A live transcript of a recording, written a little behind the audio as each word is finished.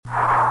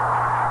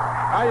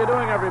How you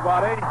doing,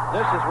 everybody?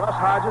 This is Russ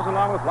Hodges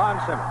along with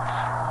Lon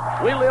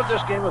Simmons. We live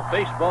this game of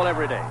baseball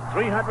every day,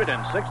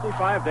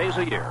 365 days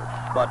a year.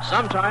 But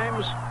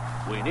sometimes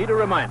we need a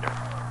reminder.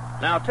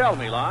 Now tell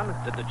me, Lon,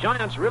 did the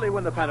Giants really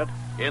win the pennant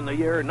in the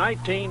year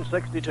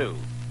 1962?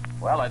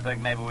 Well, I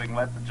think maybe we can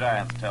let the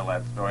Giants tell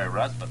that story,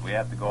 Russ, but we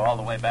have to go all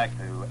the way back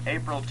to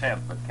April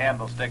 10th at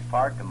Candlestick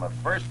Park in the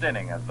first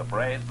inning as the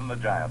Braves and the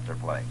Giants are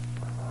playing.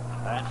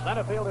 And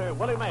center fielder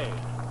Willie Mays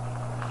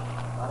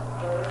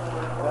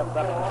steps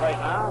up to the plate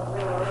now.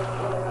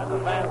 And the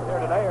fans here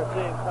today are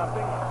seeing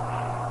something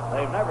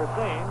they've never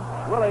seen.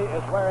 Willie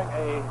is wearing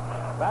a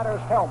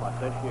batter's helmet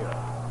this year.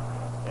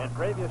 In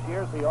previous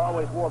years, he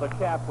always wore the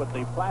cap with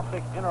the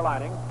plastic inner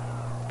lining.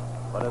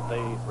 But at the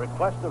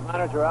request of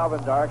manager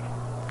Alvin Dark,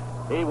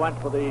 he went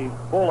for the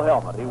full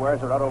helmet. He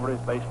wears it right over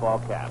his baseball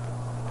cap.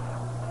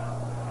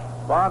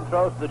 Bond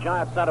throws to the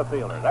Giant center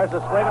fielder. There's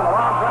a swing and a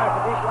long drive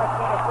to deep left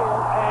center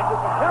field, and you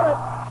can tell it.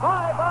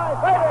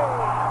 Bye-bye, baby!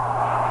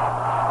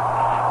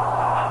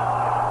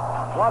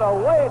 What a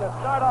way to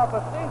start off a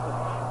season.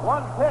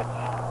 One pitch,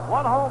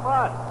 one home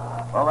run.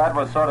 Well, that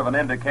was sort of an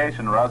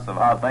indication, Russ, of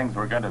how things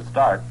were going to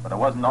start, but it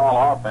wasn't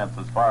all offense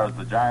as far as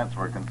the Giants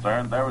were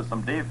concerned. There was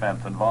some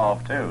defense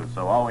involved, too,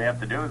 so all we have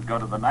to do is go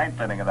to the ninth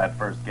inning of that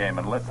first game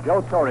and listen.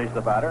 Joe Torre's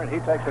the batter, and he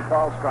takes a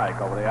called strike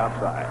over the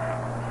outside.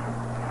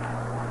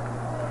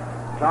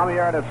 Tommy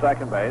Aaron at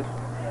second base.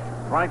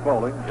 Frank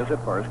Bowling is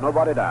at first.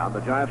 Nobody down.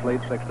 The Giants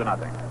lead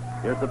 6-0.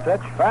 Here's the pitch.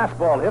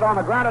 Fastball hit on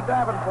the ground at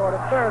Davenport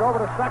at third.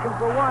 Over to second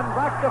for one.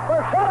 Back to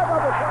first. Hit a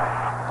double play.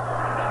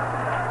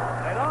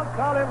 They don't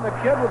call him the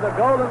kid with the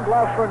golden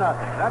glove for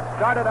nothing. That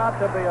started out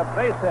to be a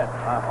base hit.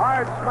 A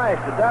hard smash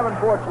to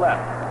Davenport's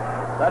left.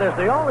 That is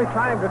the only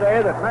time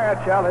today that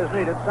Marichal has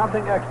needed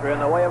something extra in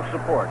the way of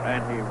support, and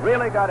he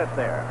really got it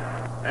there.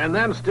 And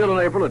then, still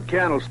in April at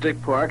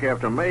Candlestick Park,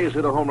 after Mays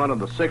hit a home run in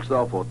the sixth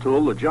off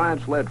O'Toole, the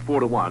Giants led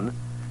 4-1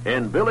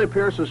 in Billy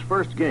Pierce's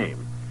first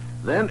game.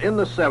 Then, in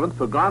the seventh,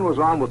 Pagan was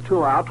on with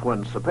 2 outs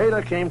when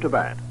Cepeda came to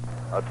bat.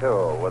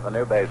 O'Toole with a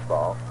new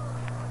baseball,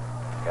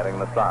 getting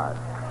the sign.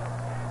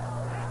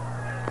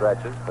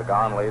 Stretches,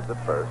 Pagan leads at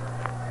first.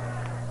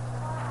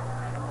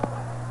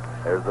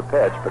 Here's the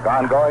pitch,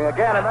 Pagan going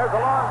again, and there's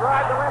a long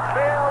drive to left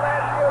field,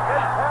 and you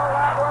can tell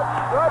that one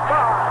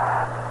goodbye.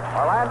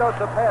 Orlando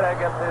Cepeda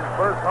gets his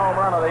first home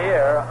run of the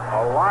year,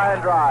 a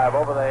line drive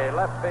over the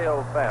left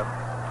field fence,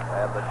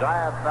 and the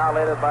Giants now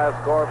lead it by a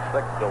score of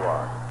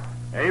 6-1.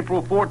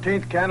 April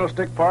 14th,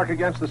 Candlestick Park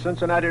against the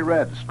Cincinnati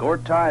Reds. Score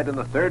tied in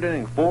the third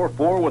inning,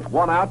 4-4 with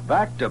 1 out,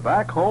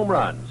 back-to-back home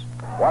runs.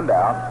 1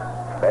 down,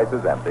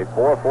 bases empty,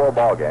 4-4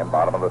 ball game,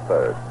 bottom of the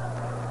third.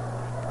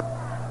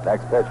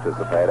 Next pitch to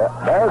Cepeda.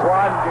 There's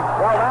one. You can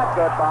tell that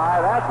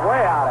goodbye. That's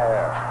way out of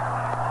here.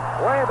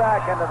 Way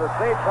back into the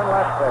seats in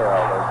left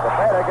field as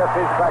Cepeda gets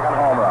his second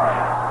home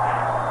run.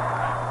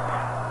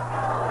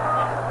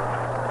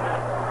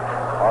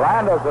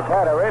 Orlando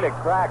Cepeda really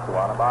cracked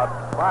one about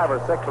 5 or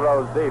 6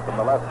 rows deep in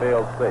the left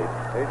field seat.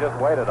 He just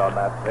waited on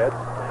that pitch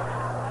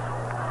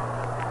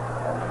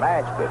and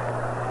mashed it.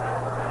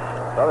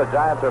 So the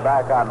Giants are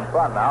back out in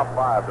front now,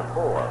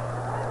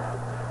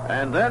 5-4.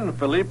 And then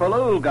Felipe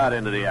Alou got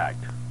into the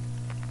act.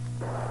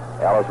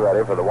 Ellis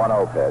ready for the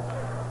 1-0 pitch.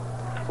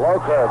 Slow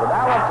curve, and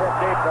that one's hit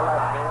deep to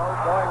left field.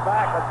 Going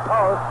back at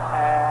post,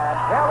 and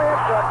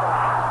Elliott goodbye.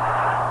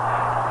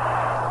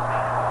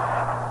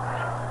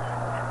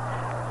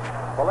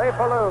 Felipe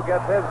Alou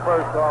gets his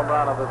first home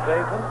run of the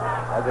season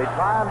as he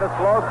timed a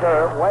slow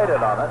curve,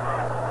 waited on it,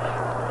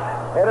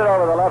 hit it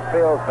over the left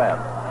field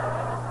fence.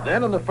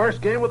 Then in the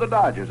first game with the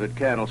Dodgers at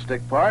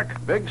Candlestick Park,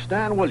 Big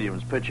Stan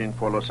Williams pitching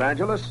for Los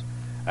Angeles,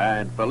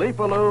 and Felipe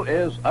Alou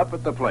is up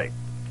at the plate.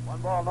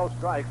 1 ball, no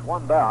strikes,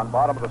 1 down,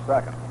 bottom of the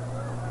second.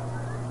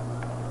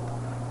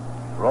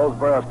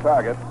 Roseborough's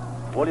target.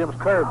 Williams'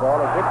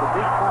 curveball has hit the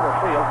deep center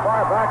field.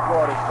 Far back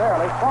toward it,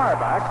 fairly. Far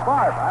back.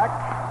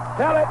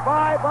 Tell it,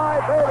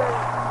 bye-bye, baby.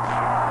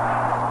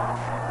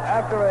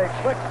 After a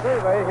quick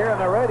survey here in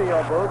the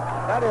radio booth,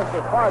 that is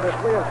the farthest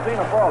we have seen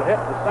a ball hit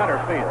to center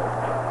field.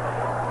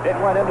 It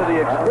went into the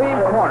extreme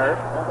corner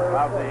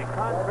of the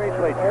concrete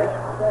bleachers.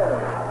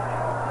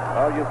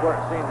 Oh, you've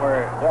seen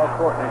where Del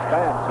Courtney's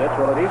stand sits.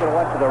 Well, it even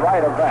went to the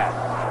right of that.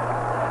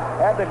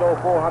 Had to go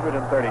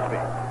 430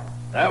 feet.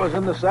 That was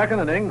in the second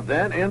inning.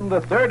 Then in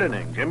the third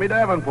inning, Jimmy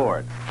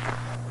Davenport.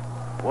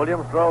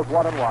 Williams throws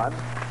 1-1.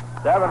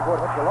 Davenport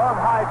hits a long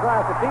high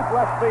drive to deep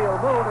left field.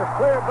 Moon is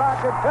cleared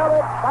back and tell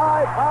it.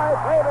 Bye-bye,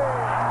 baby.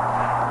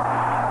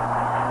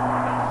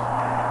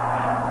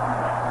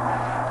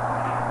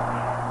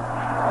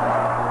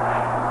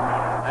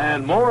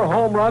 And more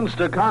home runs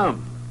to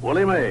come.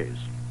 Willie Mays.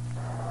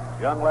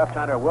 Young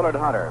left-hander Willard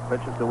Hunter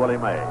pitches to Willie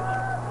Mays.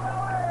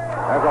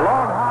 There's a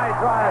long high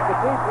drive to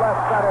deep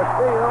left center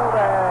field,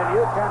 and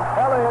you can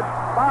tell it,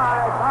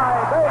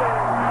 bye-bye,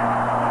 baby.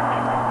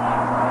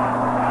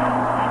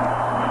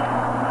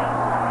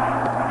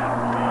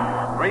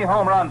 3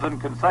 home runs in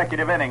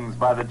consecutive innings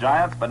by the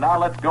Giants, but now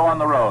let's go on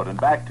the road and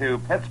back to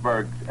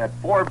Pittsburgh at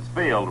Forbes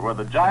Field, where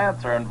the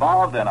Giants are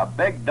involved in a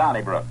big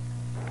Donnybrook.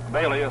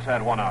 Bailey has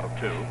had 1 out of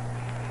 2.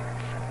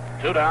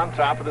 Two down,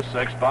 top of the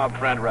sixth. Bob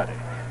Friend ready.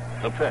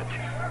 The pitch.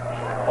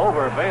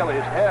 Over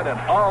Bailey's head and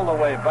all the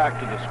way back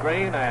to the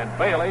screen, and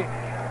Bailey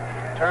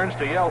turns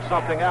to yell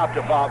something out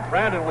to Bob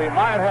Friend, and we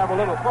might have a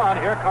little fun.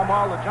 Here come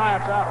all the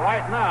Giants out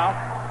right now.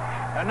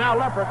 And now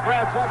Leppert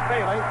grabs up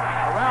Bailey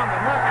around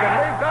the neck, and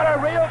they've got a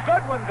real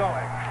good one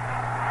going.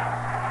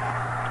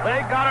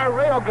 They got a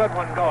real good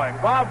one going.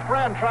 Bob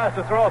Friend tries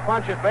to throw a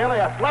punch at Bailey.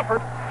 That's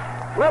Leppert.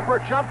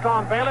 Leppert jumped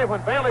on Bailey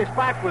when Bailey's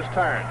back was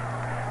turned.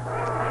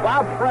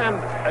 Bob Friend,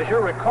 as you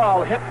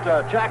recall, hit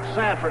Jack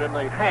Sanford in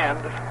the hand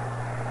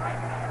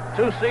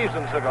 2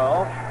 seasons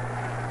ago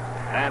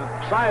and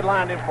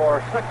sidelined him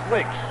for 6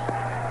 weeks.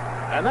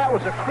 And that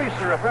was a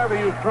creaser if ever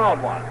you've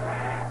thrown one.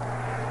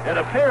 It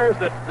appears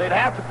that they'd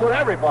have to put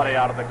everybody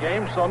out of the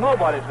game, so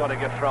nobody's going to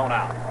get thrown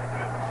out.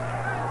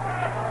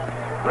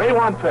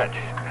 3-1 pitch.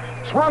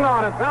 Swung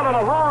on and fell it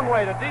a long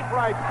way to deep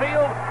right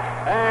field,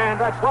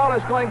 and that ball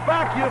is going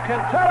back. You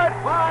can tell it.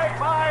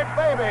 Bye-bye,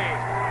 baby.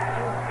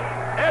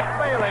 Ed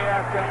Bailey,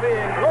 after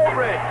being low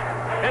bridge,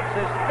 hits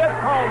his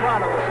 5th home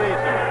run of the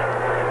season.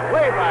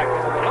 Way back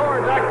to the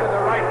lower deck of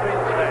the right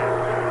field stand.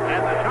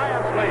 And the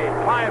Giants lead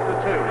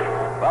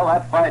 5-2. Well,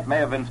 that fight may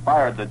have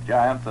inspired the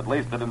Giants. At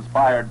least it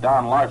inspired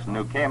Don Larson,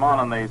 who came on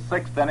in the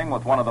 6th inning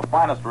with one of the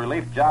finest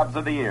relief jobs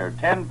of the year.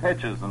 10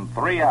 pitches and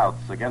 3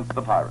 outs against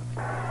the Pirates.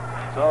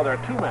 So there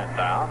are 2 men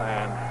down,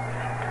 and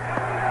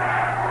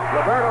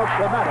Roberto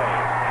Clemente,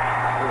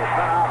 who has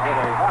been out with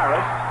a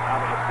virus out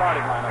of the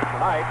starting lineup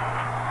tonight,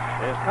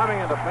 is coming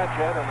into pinch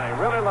hit, and they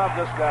really love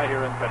this guy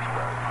here in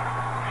Pittsburgh.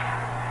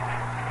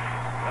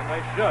 And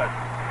they should.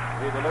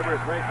 He delivers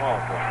great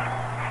ball for him.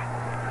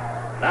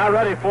 Now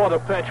ready for the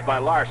pitch by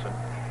Larson.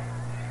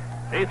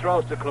 He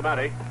throws to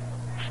Clemente.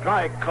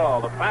 Strike call,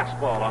 the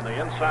fastball on the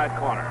inside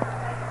corner.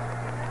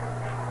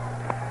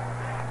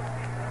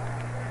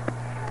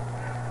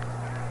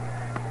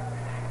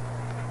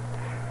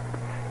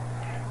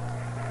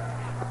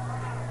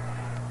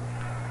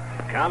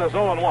 Count is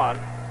 0-1.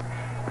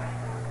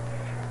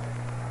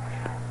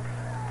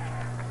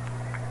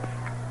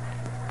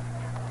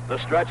 The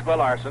stretch by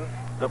Larson.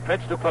 The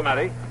pitch to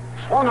Clemente.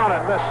 Swung on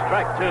and missed.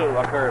 Strike 2,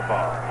 a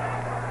curveball.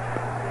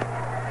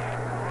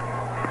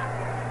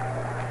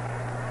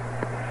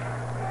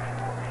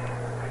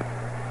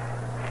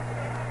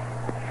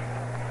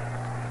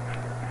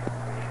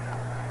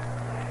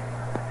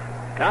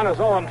 Count is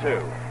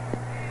 0-2.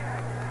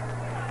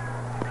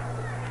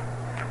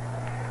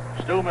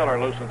 Stu Miller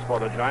loosens for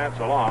the Giants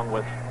along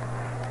with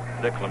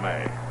Dick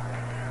LeMay.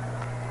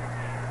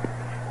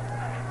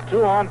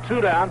 2 on,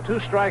 2 down,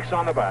 2 strikes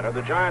on the batter.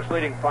 The Giants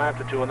leading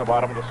 5-2 in the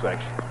bottom of the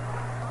 6th.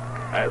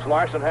 As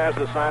Larson has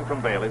the sign from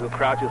Bailey, who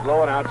crouches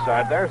low and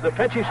outside. There's the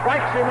pitch. He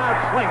strikes him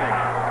out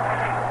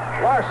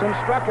swinging. Larson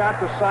struck out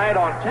the side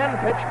on 10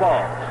 pitch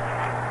balls.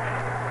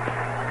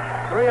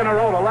 3 in a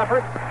row to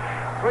Leppert,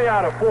 3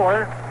 out of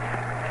 4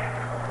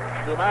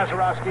 to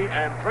Mazeroski,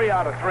 and 3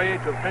 out of 3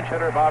 to pinch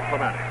hitter Bob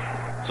Clemente.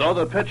 So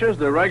the pitchers,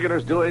 the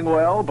regulars, doing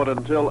well, but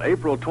until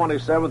April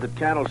 27th at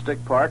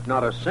Candlestick Park,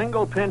 not a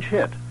single pinch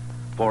hit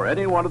for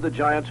any one of the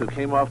Giants who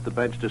came off the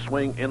bench to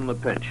swing in the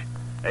pinch.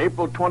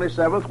 April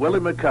 27th, Willie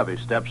McCovey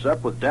steps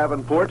up with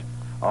Davenport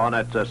on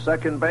at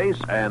second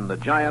base, and the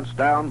Giants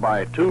down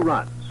by 2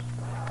 runs.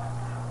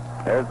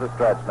 Here's the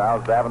stretch now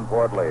as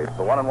Davenport leads.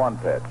 The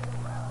 1-1 pitch.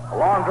 A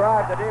long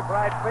drive to deep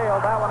right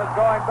field. That one is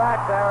going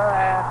back there,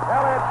 and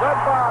tell it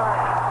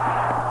goodbye.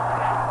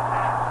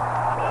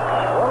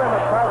 Willie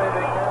McCovey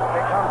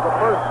becomes the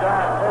first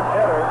Giant pinch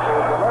hitter to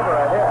deliver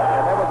a hit,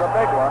 and it was a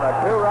big one, a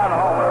 2-run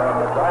homer, and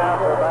the Giants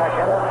are back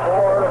in it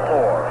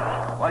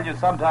 4-4. Well, you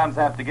sometimes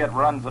have to get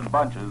runs in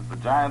bunches. The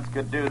Giants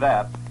could do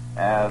that,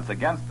 as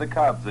against the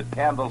Cubs at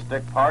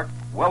Candlestick Park,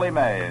 Willie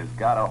Mays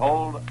got a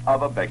hold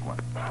of a big one.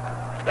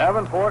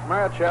 Davenport,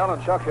 Marichal,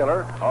 and Chuck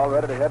Hiller all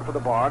ready to head for the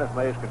barn if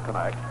Mays can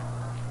connect.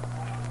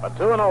 A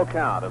 2-0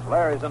 count as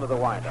Larry's into the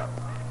windup.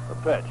 The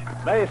pitch.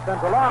 Mays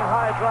sends a long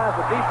high drive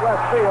to deep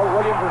left field.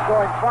 Williams is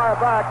going far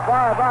back.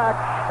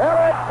 Hit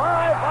it,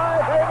 bye,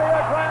 baby,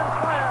 a grand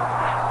slam.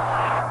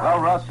 Well,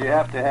 Russ, you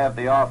have to have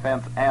the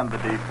offense and the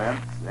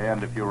defense.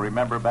 And if you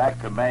remember back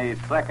to May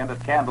 2nd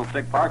at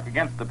Candlestick Park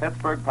against the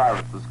Pittsburgh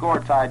Pirates, the score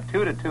tied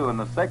 2-2 in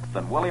the 6th,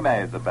 and Willie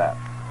Mays at bat.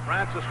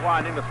 Francis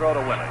winding to throw to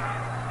Willie.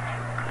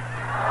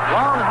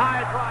 Long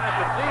high drive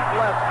to deep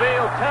left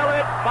field. Tell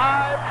it,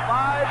 bye,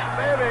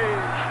 baby.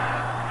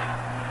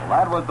 Well,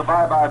 that was the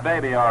bye-bye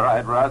baby, all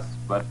right, Russ.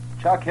 But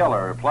Chuck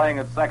Hiller, playing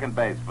at second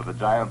base for the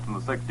Giants in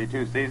the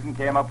 62 season,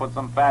 came up with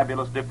some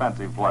fabulous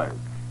defensive plays.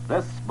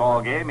 This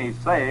ball game he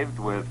saved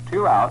with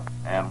 2 out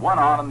and 1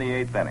 on in the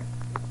 8th inning.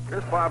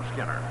 Here's Bob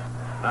Skinner.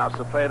 Now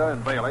Cepeda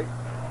and Bailey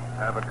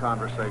have a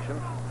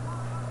conversation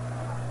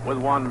with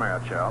Juan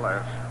Marichal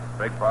as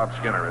big Bob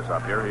Skinner is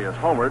up here. He has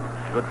homered,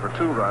 good for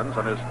 2 runs,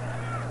 on his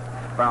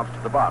bounce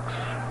to the box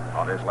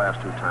on his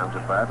last 2 times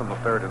at bat in the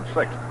 3rd and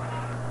 6th.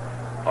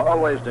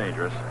 Always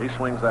dangerous. He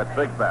swings that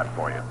big bat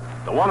for you.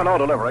 The 1-0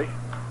 delivery.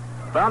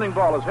 Bounding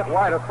ball is hit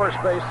wide at first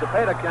base.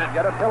 Cepeda can't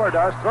get it. Hiller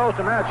does. Throws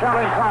to Marichal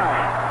in time.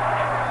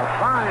 A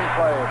fine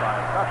play by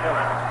Chuck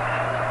Hiller.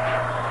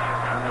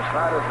 And the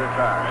side is is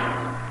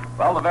retired.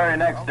 Well, the very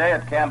next day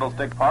at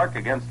Candlestick Park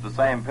against the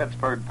same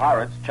Pittsburgh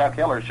Pirates, Chuck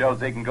Hiller shows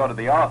he can go to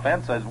the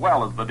offense as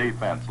well as the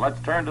defense. Let's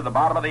turn to the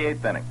bottom of the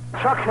 8th inning.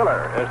 Chuck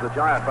Hiller is the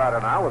Giant batter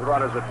now with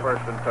runners at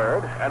first and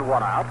third and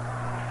one out.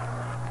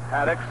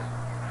 Haddix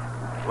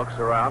looks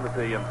around at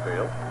the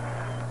infield.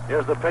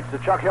 Here's the pitch to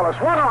Chuck Hiller.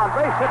 Swung on,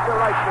 base hit to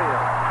right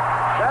field.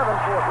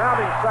 Davenport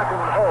rounding second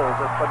and holds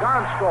as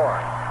Pagan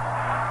scores.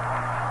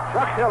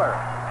 Chuck Hiller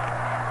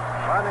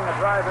finding a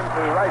drive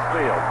into right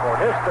field for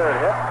his third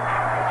hit.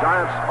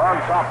 Giants on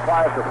top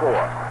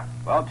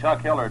 5-4. Well,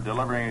 Chuck Hiller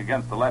delivering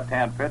against the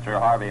left-hand pitcher,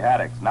 Harvey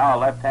Haddix. Now a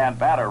left-hand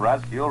batter,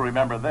 Russ. You'll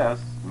remember this.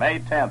 May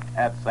 10th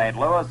at St.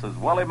 Louis as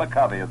Willie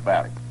McCovey is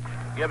batting.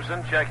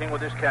 Gibson checking with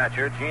his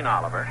catcher, Gene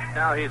Oliver.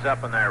 Now he's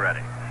up and they're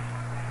ready.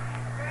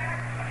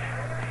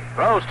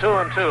 Throws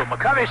 2-2.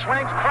 McCovey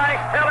swings,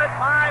 cranks, till it,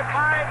 bye,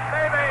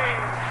 baby.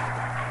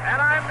 And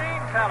I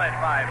mean tell it,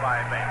 bye,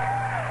 baby.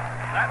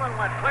 That one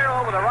went clear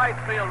over the right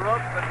field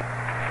roof and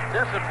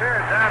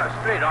disappeared down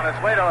the street on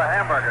its way to a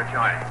hamburger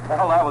joint.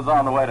 Well, that was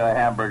on the way to a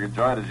hamburger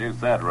joint, as you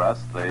said,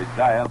 Russ. The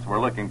Giants were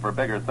looking for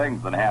bigger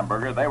things than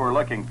hamburger. They were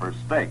looking for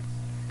steaks.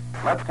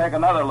 Let's take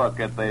another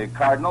look at the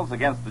Cardinals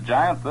against the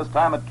Giants, this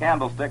time at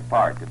Candlestick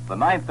Park. It's the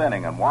 9th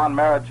inning, and Juan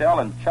Marichal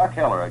and Chuck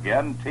Hiller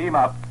again team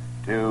up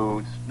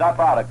to snuff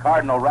out a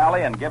Cardinal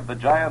rally and give the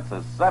Giants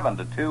a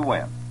 7-2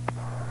 win.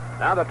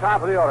 Now the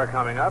top of the order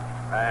coming up,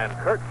 and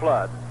Curt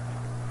Flood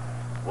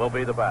will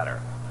be the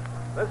batter.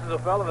 This is a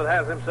fellow that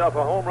has himself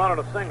a home run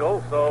and a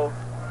single, so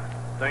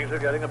things are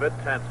getting a bit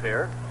tense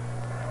here.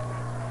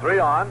 3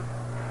 on,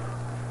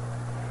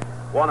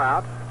 1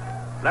 out.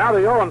 Now the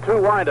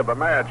 0-2 windup of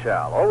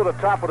Marichal. Over the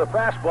top with a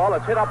fastball.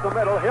 It's hit up the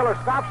middle. Hiller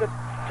stops it,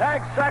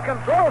 tags second,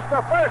 throws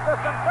to first. A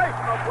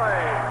sensational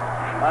play.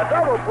 A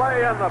double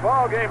play, and the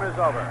ball game is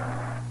over.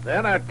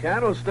 Then at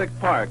Candlestick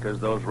Park, as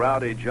those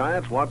rowdy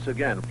Giants once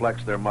again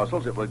flexed their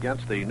muscles, it was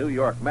against the New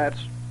York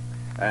Mets.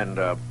 And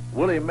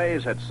Willie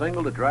Mays had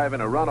singled to drive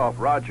in a run off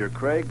Roger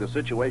Craig, the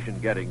situation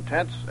getting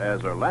tense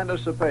as Orlando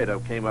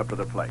Cepeda came up to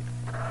the plate.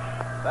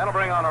 That'll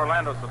bring on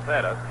Orlando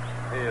Cepeda.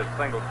 He has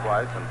singled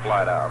twice and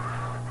flied out.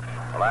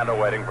 Orlando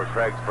waiting for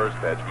Craig's first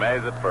pitch.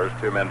 Mays at first,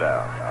 2 men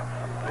down.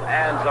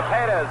 And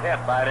Cepeda is hit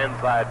by an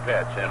inside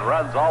pitch and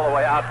runs all the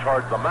way out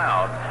towards the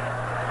mound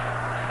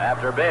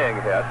after being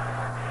hit.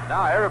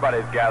 Now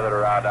everybody's gathered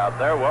around out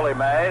there. Willie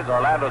Mays,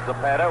 Orlando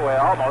Cepeda. We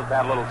almost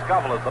had a little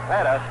scuffle as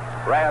Cepeda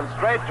ran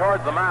straight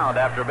towards the mound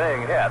after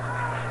being hit.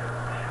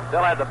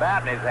 Still had the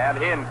bat in his hand.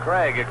 He and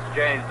Craig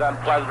exchanged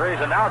unpleasantries,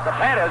 and now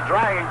Cepeda is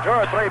dragging 2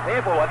 or 3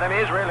 people with him.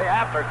 He's really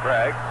after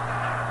Craig.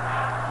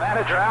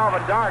 Manager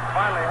Alvin Dark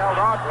finally held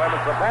on to him,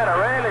 and Cepeda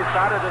really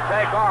started to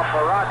take off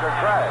for Roger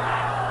Craig.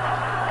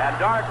 And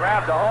Dark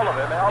grabbed a hold of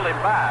him, held him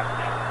back.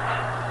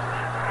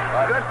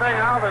 But good thing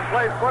Alvin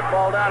played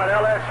football down at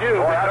LSU.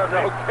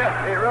 No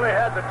kidding. He really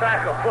had the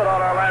tackle put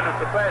on Orlando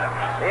Cepeda.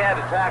 He had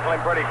to tackle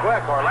him pretty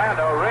quick.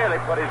 Orlando really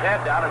put his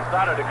head down and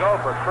started to go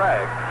for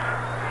Craig.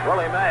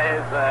 Willie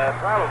Mays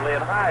probably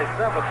in high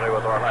sympathy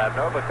with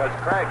Orlando because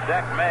Craig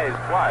decked Mays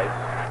twice.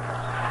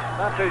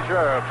 Not too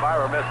sure if I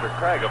were Mr.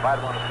 Craig if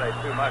I'd want to say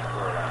too much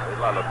for Orlando.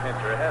 He'd let him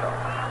pinch her head on.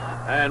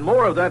 And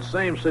more of that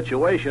same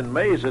situation.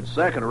 Mays at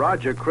second.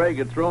 Roger Craig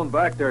had thrown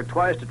back there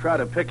twice to try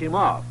to pick him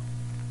off.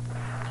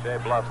 Shea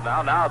Bluffs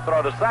now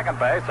throw to second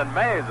base, and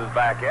Mays is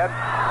back in.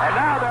 And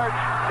now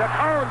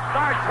Chacon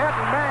starts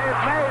hitting Mays.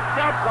 Mays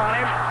jumps on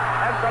him,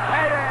 and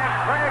Cepeda and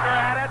Craig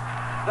are at it.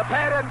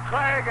 Cepeda and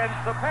Craig, and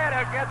Cepeda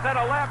gets in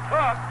a left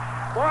hook.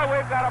 Boy,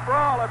 we've got a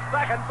brawl at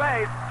second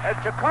base as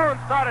Chacon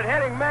started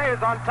hitting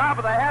Mays on top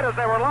of the head as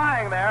they were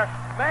lying there.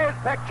 Mays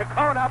picked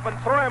Chacon up and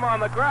threw him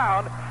on the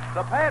ground.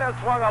 Cepeda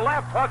swung a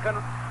left hook and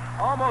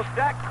almost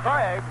decked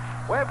Craig.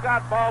 We've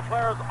got ball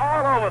players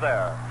all over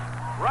there.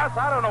 Russ,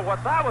 I don't know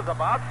what that was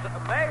about.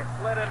 Mays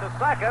slid into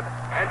second,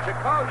 and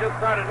Chacon just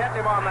started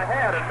hitting him on the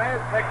head, and Mays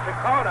picked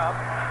Chacon up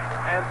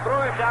and threw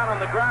him down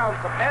on the ground.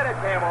 Cepeda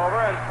came over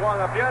and swung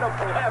a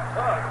beautiful left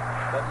hook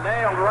that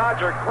nailed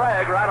Roger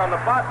Craig right on the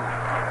button.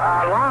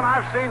 Lon,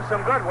 I've seen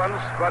some good ones,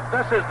 but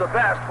this is the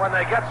best when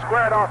they get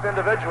squared off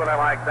individually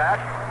like that.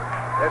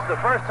 It's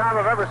the first time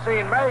I've ever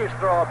seen Mays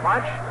throw a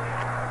punch.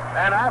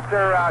 And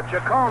after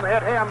Chacon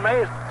hit him,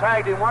 Mays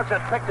tagged him once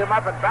and picked him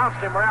up and bounced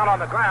him around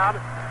on the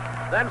ground.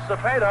 Then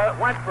Cepeda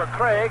went for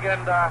Craig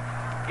and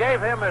gave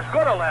him as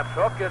good a left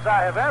hook as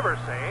I have ever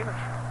seen.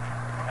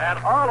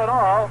 And all in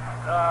all,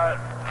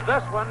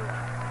 this one,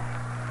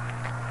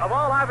 of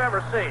all I've ever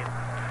seen,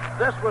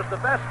 this was the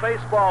best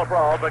baseball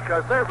brawl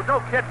because there was no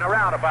kidding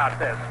around about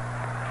this.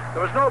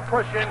 There was no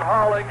pushing,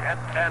 hauling,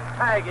 and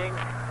tagging.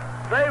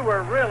 They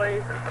were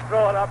really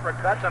throwing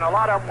uppercuts, and a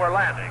lot of them were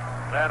landing.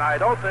 And I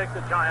don't think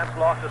the Giants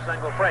lost a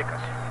single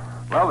fracas.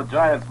 Well, the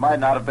Giants might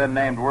not have been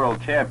named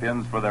world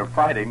champions for their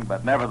fighting,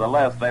 but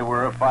nevertheless, they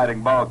were a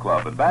fighting ball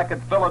club. And back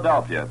at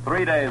Philadelphia,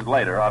 3 days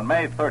later, on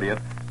May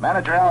 30th,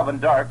 manager Alvin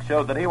Dark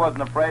showed that he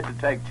wasn't afraid to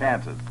take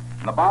chances.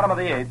 In the bottom of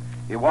the 8th,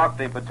 he walked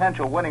the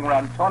potential winning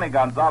run Tony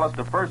Gonzalez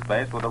to first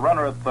base with a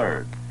runner at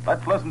third.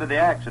 Let's listen to the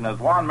action as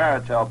Juan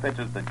Marichal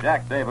pitches to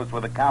Jack Davis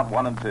with a count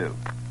 1-2.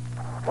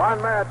 Juan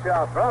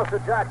Marichal throws to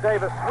Jack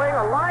Davis. Swing,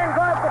 a line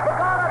drive to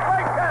Pagan. A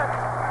great catch.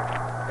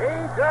 He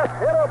just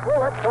hit a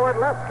bullet toward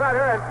left center,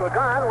 and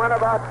Pagan went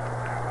about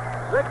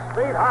 6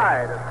 feet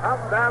high to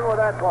come down with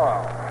that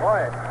ball.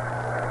 Boy,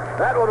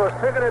 that one was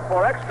ticketed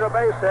for extra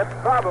base hit,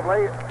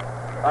 probably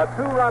a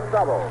 2-run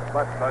double.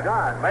 But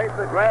Pagan made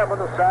the grab when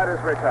the side is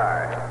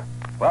retired.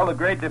 Well, the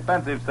great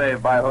defensive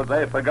save by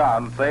Jose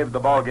Pagan saved the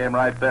ball game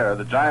right there.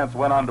 The Giants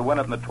went on to win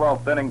it in the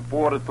 12th inning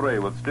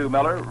 4-3 with Stu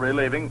Miller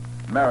relieving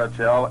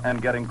Marichal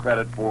and getting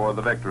credit for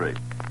the victory.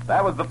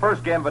 That was the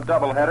first game of a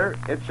doubleheader.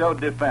 It showed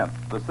defense.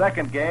 The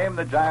second game,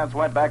 the Giants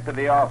went back to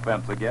the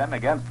offense again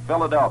against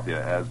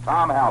Philadelphia as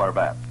Tom Haller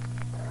bats.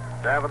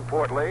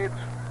 Davenport leads.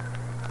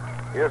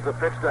 Here's the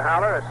pitch to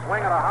Haller. A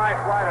swing and a high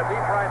fly to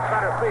deep right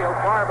center field.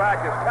 Far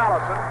back is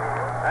Callison.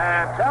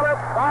 And tell it,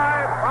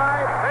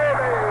 5-5,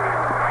 baby!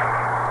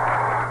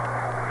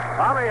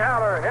 Tommy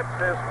Haller hits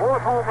his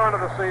 4th home run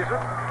of the season.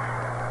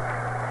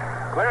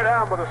 Cleared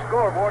down by the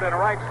scoreboard in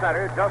right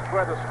center, just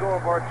where the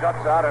scoreboard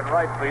juts out in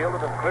right field,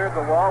 and has cleared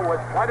the wall with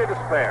plenty to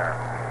spare.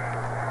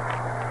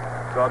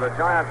 So the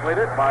Giants lead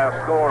it by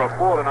a score of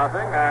 4-0,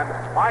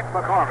 and Mike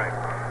McCormick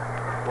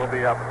will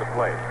be up at the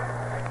plate.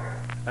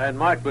 And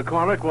Mike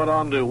McCormick went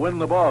on to win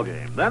the ball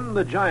game. Then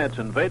the Giants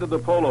invaded the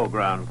Polo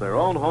Grounds, their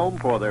own home,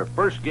 for their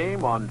first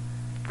game on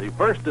the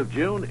 1st of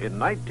June in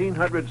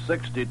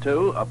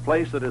 1962, a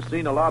place that has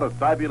seen a lot of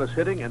fabulous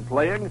hitting and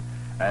playing.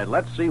 And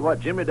let's see what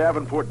Jimmy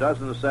Davenport does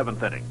in the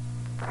 7th inning.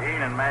 Keen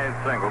and Mays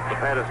singles.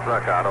 Cepeda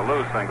struck out. A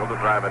loose single to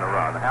drive in a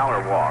run.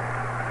 Haller walked.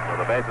 So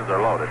the bases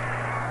are loaded.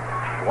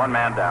 1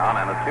 man down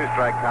and a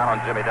 2-strike count on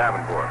Jimmy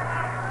Davenport.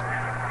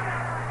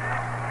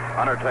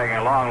 Hunter taking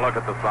a long look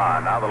at the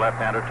sign. Now the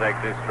left-hander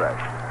takes his stretch.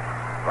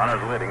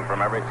 Runners leading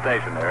from every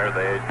station there.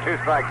 The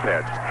 2-strike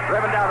pitch.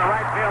 Driven down the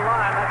right field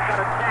line. That's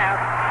got a chance.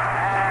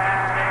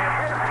 And it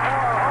hits for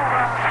a home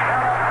run.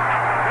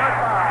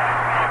 Goodbye.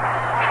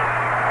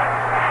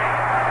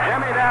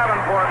 Jimmy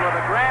Davenport with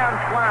a grand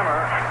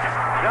slammer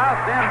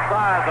just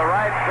inside the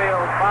right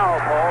field foul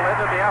pole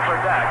into the upper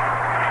deck.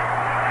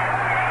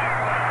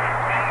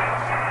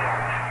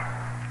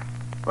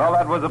 Well,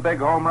 that was a big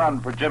home run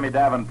for Jimmy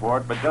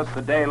Davenport, but just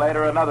a day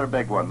later, another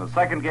big one. The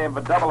second game of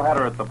a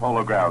doubleheader at the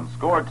Polo Grounds.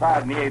 Score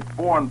tied in the 8th,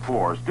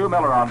 4-4. Stu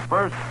Miller on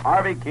first,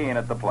 Harvey Keene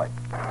at the plate.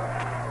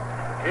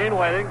 Keene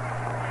waiting.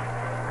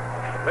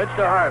 Pitch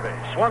to Harvey.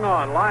 Swung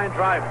on, line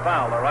drive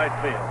foul to right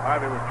field.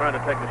 Harvey was trying to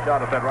take a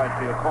shot at that right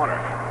field corner.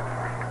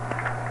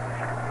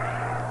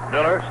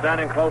 Miller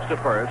standing close to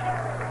first.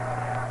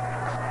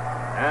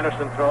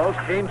 Anderson throws.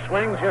 Keene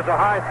swings. Here's a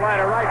high fly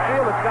to right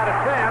field. It's got a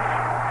chance.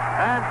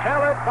 And tell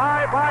it,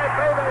 bye-bye,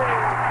 baby!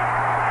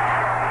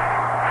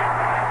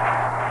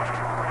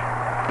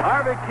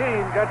 Harvey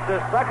Keene gets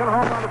his 2nd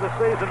home run of the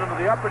season into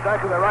the upper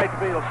deck of the right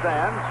field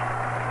stands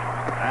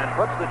and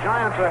puts the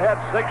Giants ahead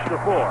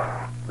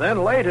 6-4.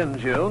 Then late in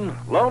June,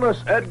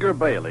 Lonas Edgar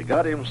Bailey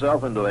got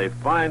himself into a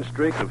fine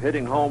streak of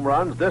hitting home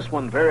runs, this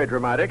one very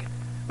dramatic,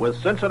 with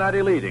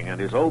Cincinnati leading and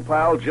his old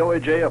pal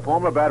Joey J., a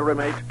former battery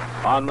mate,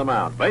 on the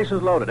mound.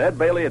 Bases loaded. Ed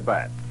Bailey at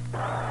bat.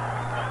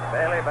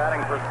 Bailey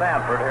batting for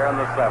Stanford here in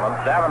the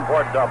 7th.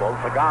 Davenport doubled.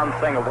 Pagan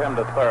singled him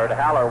to third.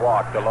 Haller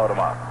walked to load him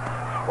up.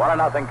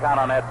 1-0 count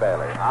on Ed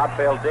Bailey.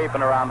 Outfield deep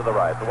and around to the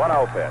right. The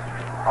 1-0 pitch.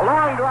 A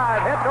long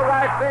drive hit to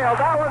right field.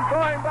 That one's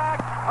going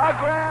back. A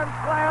grand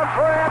slam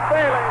for Ed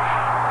Bailey.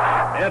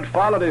 Ed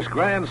followed his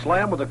grand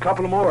slam with a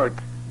couple more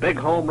big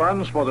home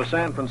runs for the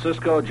San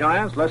Francisco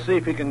Giants. Let's see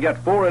if he can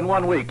get 4 in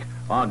 1 week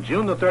on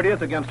June the 30th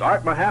against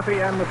Art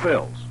Mahaffey and the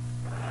Phils.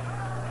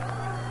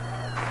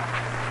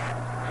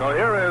 So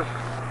here is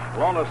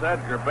Lonas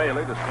Edgar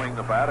Bailey to swing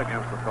the bat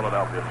against the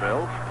Philadelphia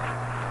Phils.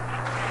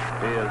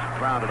 He is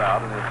grounded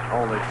out in his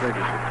only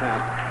previous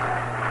attempt.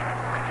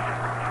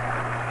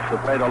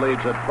 Cepeda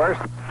leads at first.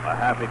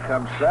 Mahaffey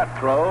comes set,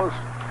 throws.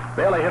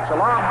 Bailey hits a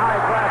long high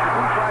drive to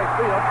deep right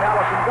field.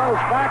 Callison goes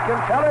back and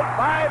tell it,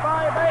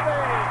 bye-bye,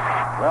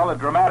 baby! Well, a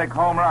dramatic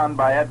home run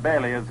by Ed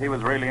Bailey as he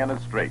was really in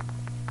his streak.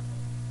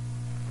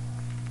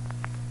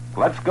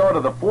 Let's go to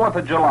the 4th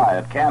of July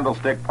at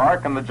Candlestick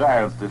Park, and the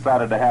Giants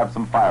decided to have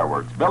some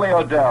fireworks. Billy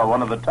O'Dell,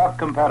 one of the tough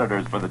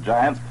competitors for the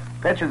Giants,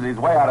 pitches his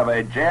way out of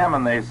a jam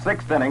in the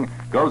 6th inning,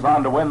 goes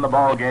on to win the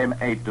ball game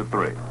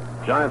 8-3.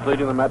 Giants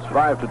leading the Mets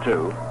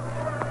 5-2.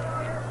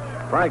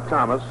 Frank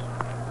Thomas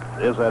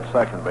is at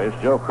second base.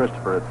 Joe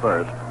Christopher at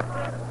first.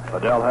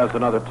 O'Dell has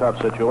another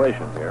tough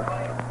situation here.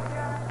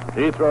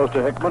 He throws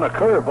to Hickman, a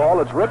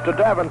curveball. It's ripped to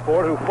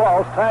Davenport, who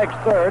falls, tags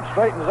third,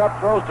 straightens up,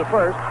 throws to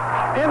first.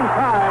 In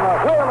time,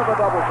 a whale of a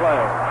double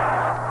play.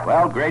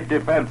 Well, great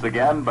defense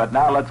again, but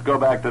now let's go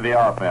back to the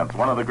offense.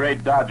 One of the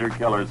great Dodger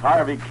killers,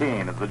 Harvey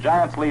Keene. As the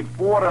Giants lead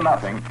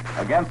 4-0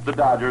 against the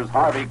Dodgers,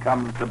 Harvey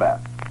comes to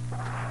bat.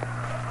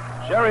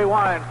 Jerry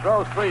Wine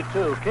throws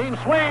 3-2. Keene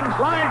swings,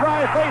 line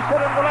drive, base hit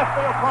in the left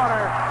field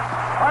corner.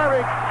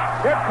 Harvey,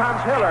 here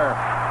comes Hiller.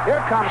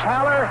 Here comes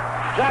Haller.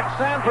 Jack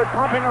Sanford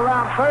pumping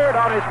around third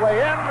on his way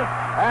in,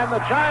 and the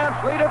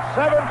Giants lead it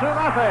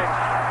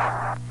 7-0.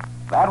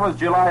 That was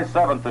July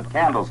 7th at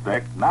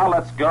Candlestick. Now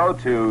let's go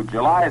to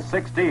July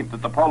 16th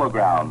at the Polo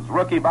Grounds.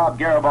 Rookie Bob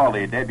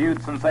Garibaldi debuted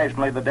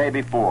sensationally the day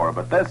before,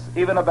 but this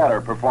even a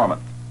better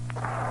performance.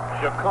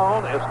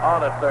 Chacon is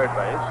on at third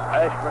base.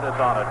 Ashburn is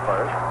on at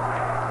first.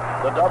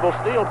 The double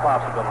steal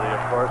possibility,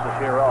 of course, is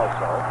here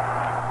also.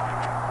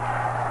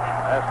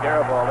 As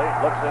Garibaldi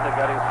looks in to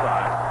get his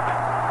sign.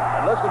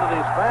 And listen to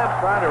these fans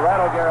trying to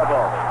rattle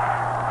Garibaldi.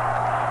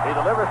 He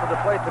delivers to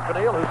the plate to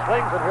Peniel, who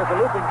swings, and here's a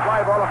looping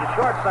fly ball into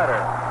short center.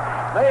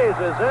 Mays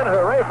is in.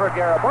 Hooray for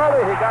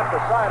Garibaldi. He got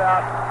the side out.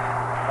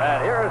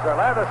 And here is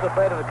Orlando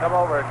Cepeda to come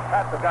over and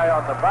pat the guy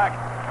on the back.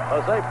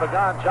 Jose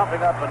Pagan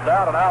jumping up and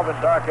down, and Alvin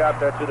Dark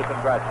out there, too, to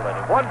congratulate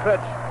him. One pitch.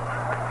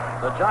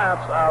 The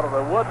Giants out of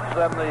the woods,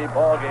 and the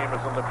ball game is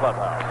in the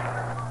clubhouse.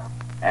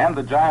 And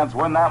the Giants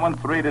win that one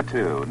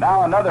 3-2.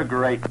 Now another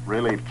great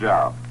relief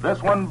job.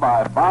 This one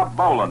by Bob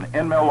Bolin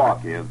in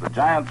Milwaukee as the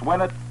Giants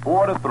win it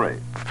 4-3.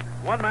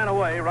 One man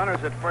away,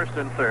 runners at first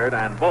and third,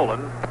 and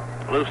Bolin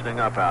loosening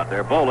up out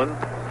there. Bolin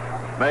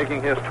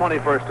making his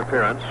 21st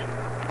appearance.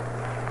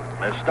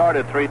 Has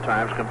started 3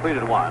 times,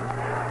 completed 1.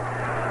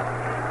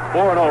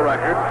 4-0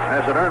 record,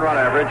 has an earned run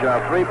average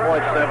of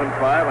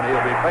 3.75, and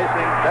he'll be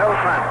facing Del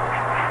Crandall.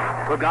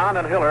 Pagan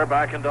and Hiller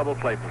back in double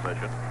play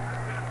position.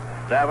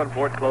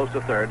 Davenport close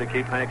to third to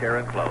keep Hank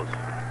Aaron close.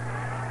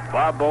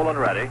 Bob Bolin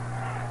ready.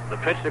 The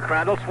pitch to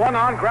Crandall, swung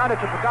on, grounded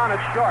to Pagan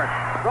at short.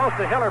 Throws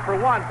to Hiller for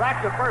 1,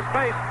 back to first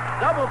base.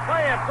 Double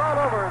play, it's all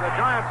over. The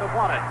Giants have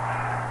won it.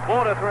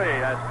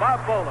 4-3 as Bob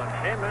Bolin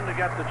came in to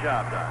get the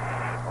job done.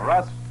 Well,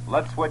 Russ,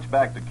 let's switch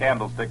back to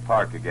Candlestick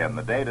Park again.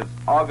 The date is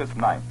August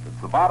 9th. It's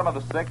the bottom of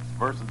the 6th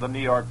versus the New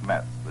York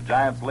Mets. The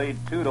Giants lead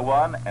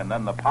 2-1, and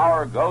then the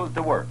power goes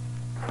to work.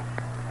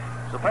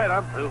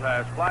 Cepeda, who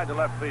has flied to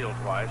left field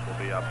twice,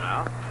 will be up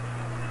now.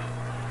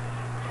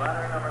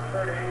 Batter number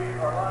 30,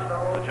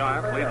 Orlando. The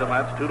Giants lead the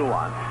Mets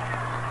 2-1.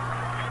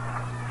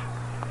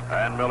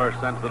 And Miller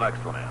sends the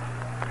next one in.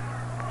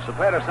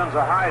 Cepeda sends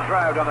a high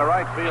drive down the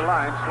right field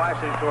line,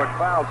 slashing toward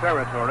foul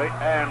territory,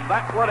 and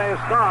that one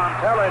is gone.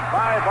 Tell it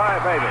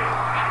bye-bye, baby.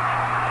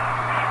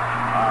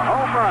 A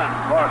home run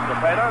for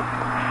Cepeda.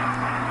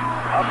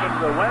 Up into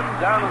the wind,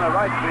 down in the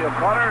right field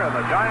corner, and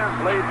the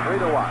Giants lead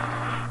 3-1.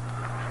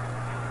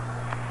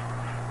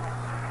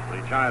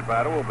 The Giant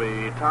batter will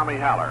be Tommy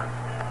Haller.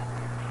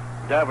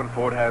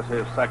 Davenport has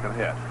his second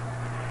hit.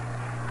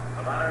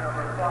 The batter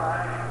number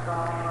 5,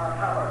 Tom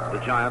Haller.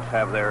 The Giants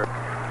have their...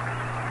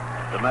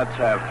 The Mets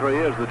have 3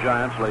 as the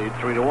Giants lead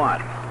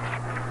 3-1.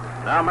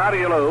 Now Matty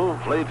Alou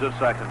leads at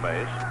second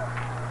base.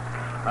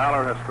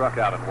 Haller has struck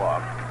out and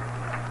walked.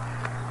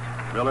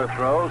 Miller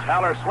throws.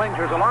 Haller swings.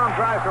 Here's a long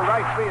drive to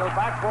right field.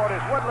 Backboard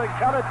is Woodley.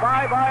 Tell it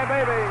bye-bye,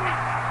 baby.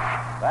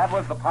 That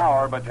was the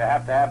power, but you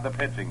have to have the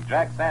pitching.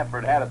 Jack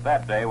Sanford had it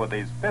that day with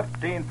his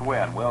 15th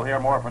win. We'll hear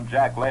more from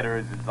Jack later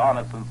as he's on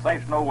a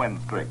sensational win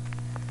streak.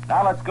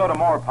 Now let's go to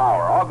more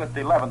power. August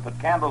 11th at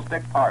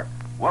Candlestick Park.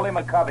 Willie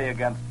McCovey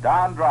against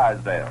Don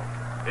Drysdale.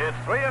 It's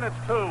 3 and it's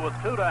 2 with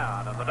 2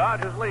 down, and the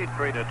Dodgers lead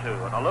 3-2.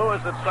 And Alou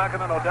is at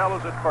second, and Odell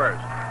is at first.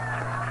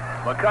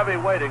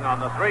 McCovey waiting on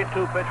the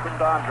 3-2 pitch from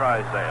Don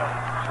Drysdale,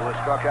 who has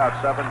struck out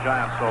 7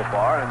 Giants so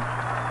far and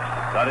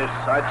got his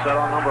sights set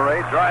on number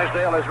 8.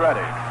 Drysdale is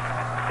ready.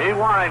 He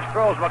winds,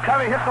 throws.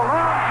 McCovey hits a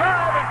long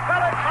drive and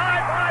tell it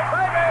bye-bye,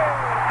 baby!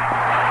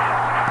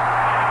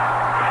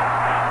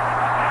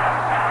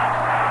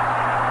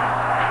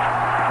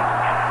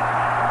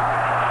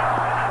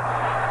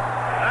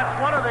 That's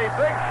one of the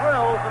big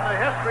thrills in the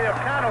history of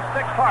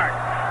Candlestick Park.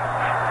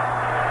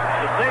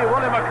 To see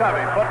Willie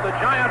McCovey put the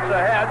Giants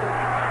ahead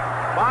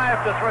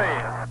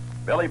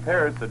 5-3. Billy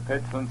Pierce had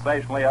pitched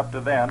sensationally up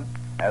to then.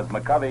 As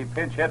McCovey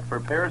pinch hit for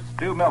Pierce,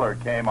 Stu Miller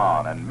came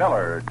on, and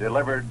Miller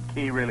delivered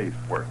key relief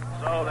work.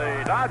 So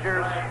the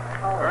Dodgers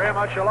very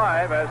much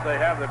alive as they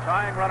have the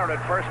tying runner at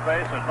first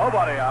base and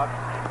nobody out.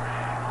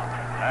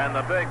 And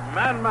the big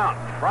Man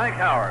Mountain, Frank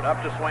Howard,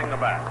 up to swing the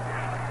bat.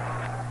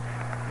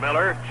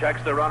 Miller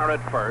checks the runner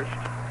at first.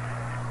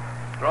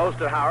 Throws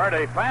to Howard.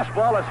 A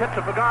fastball is hit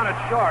to Pagan at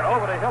short.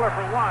 Over to Hiller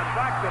for 1.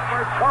 Back to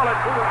first. Call it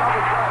 2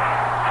 another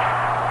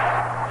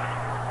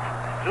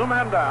play. 2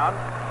 men down.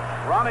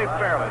 Ronnie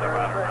Fairley, the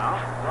batter now.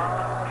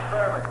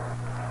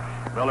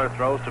 Miller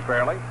throws to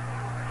Fairley,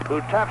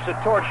 who taps it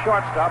towards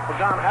shortstop.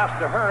 Pagan has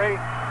to hurry.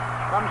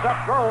 Comes up,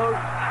 throws.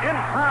 In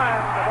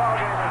time, the ball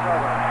game is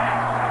over.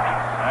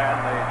 And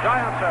the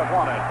Giants have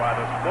won it by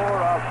the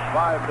score of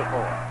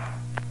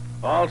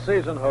 5-4. All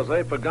season,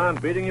 Jose Pagan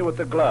beating you with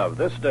the glove.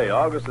 This day,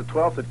 August the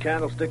 12th at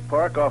Candlestick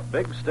Park off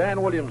Big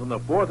Stan Williams in the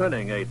 4th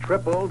inning. A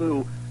triple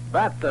to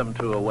bat them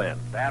to a win.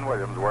 Stan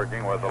Williams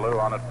working with Alou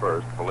on at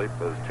first. Philippe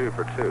is 2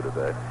 for 2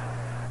 today.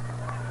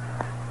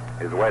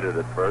 He's waited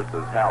at first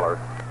as Haller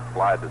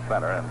flied to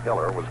center, and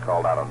Hiller was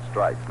called out on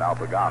strikes. Now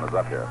Pagan is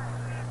up here.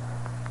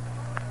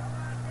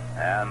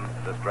 And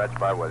the stretch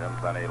by Williams,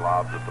 then he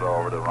lobs the throw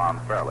over to Ron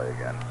Fairley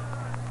again.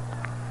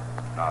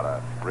 Not a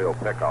real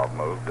pickoff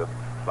move, just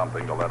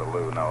something to let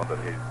Alou know that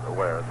he's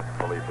aware that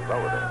Philippe is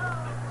over there.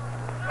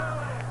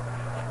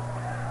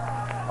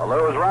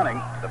 Alou is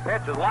running. The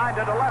pitch is lined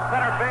into left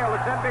center field.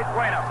 It's in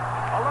between them.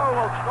 Alou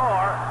will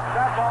score.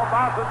 That ball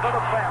bounces to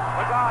the fence.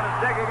 Pagan is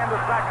digging into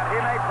second. He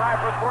may try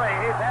for three.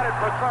 He's headed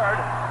for third.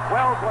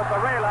 Wells with the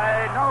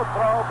relay. No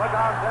throw.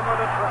 Pagan's in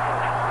with a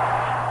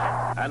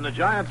triple. And the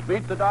Giants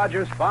beat the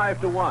Dodgers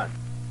 5-1.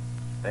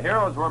 The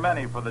heroes were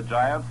many for the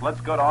Giants.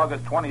 Let's go to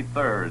August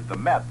 23rd. The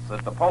Mets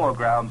at the Polo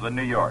Grounds in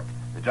New York.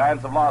 The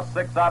Giants have lost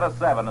 6 out of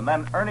 7, and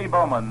then Ernie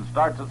Bowman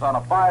starts us on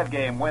a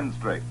 5-game win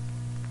streak.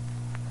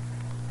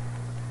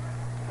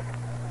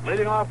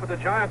 Leading off with the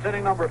Giants,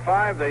 inning number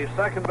 5, the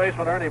second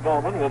baseman, Ernie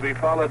Bowman, will be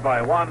followed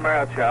by Juan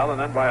Marichal and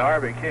then by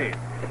Harvey Keene.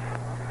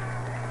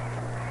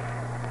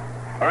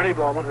 Ernie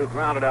Bowman, who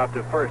grounded out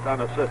to first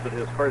unassisted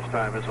his first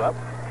time, is up.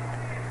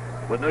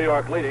 With New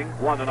York leading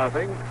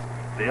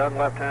 1-0, the young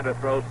left-hander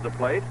throws to the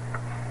plate.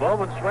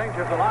 Bowman swings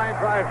as a line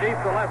drive deep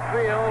to left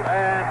field,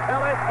 and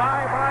till it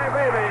bye-bye,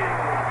 baby!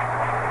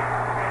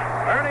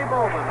 Ernie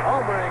Bowman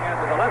homering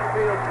into the left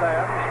field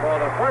stands for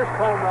the first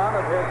home run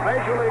of his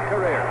Major League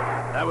career.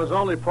 That was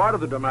only part of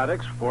the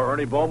dramatics for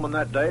Ernie Bowman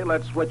that day.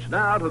 Let's switch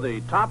now to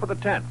the top of the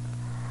 10th.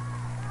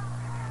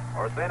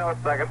 Orsino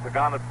at second,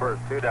 Pagan at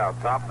first, 2 down,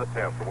 top of the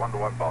 10th, a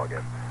 1-1 ball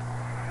game.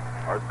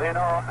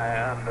 Orsino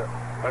and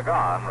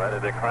Pagan ready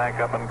to crank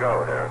up and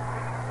go here.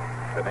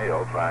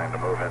 Camille trying to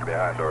move in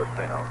behind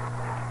Orsino.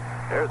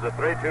 Here's the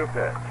 3-2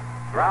 pitch.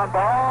 Ground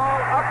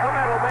ball, up the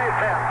middle, base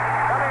hit.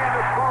 Coming in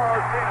to score,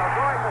 Orsino,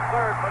 going to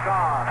third,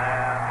 Pagan,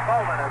 and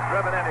Bowman has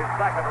driven in his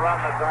second run.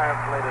 The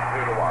Giants lead it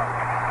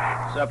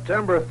 2-1.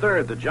 September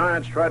 3rd, the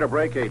Giants try to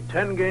break a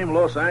 10-game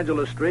Los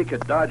Angeles streak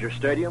at Dodger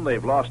Stadium.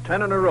 They've lost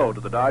 10 in a row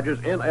to the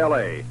Dodgers in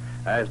L.A.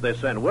 as they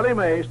send Willie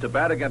Mays to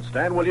bat against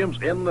Stan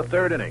Williams in the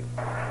third inning.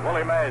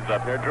 Willie Mays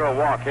up here drew a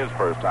walk his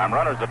first time.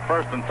 Runners at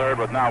first and third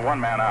with now one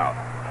man out.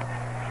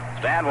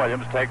 Stan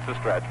Williams takes the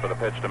stretch for the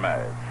pitch to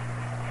Mays.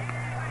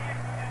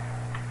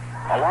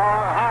 A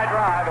long high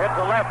drive hit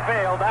to left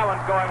field. That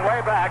one's going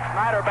way back.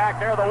 Snyder back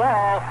near the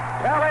wall.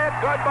 Tell it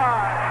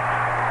goodbye.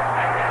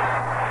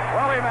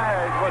 Willie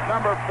Mays with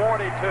number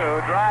 42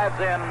 drives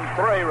in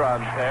 3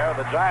 runs there.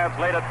 The Giants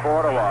lead it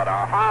 4-1.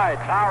 A high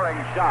towering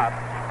shot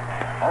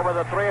over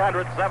the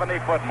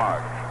 370-foot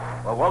mark.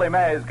 Well, Willie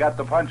Mays got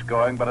the punch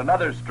going, but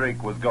another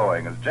streak was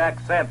going as Jack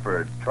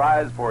Sanford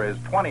tries for his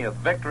 20th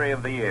victory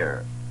of the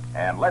year.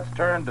 And let's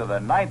turn to the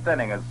 9th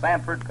inning as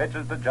Sanford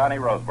pitches to Johnny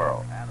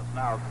Roseboro. And it's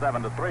now a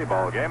 7-3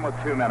 ball game with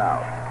 2 men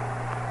out.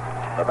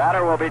 The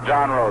batter will be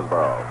John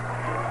Roseboro.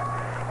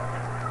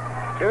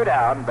 2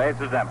 down,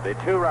 bases empty,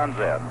 2 runs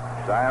in.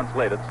 Giants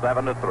lead it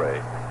 7-3.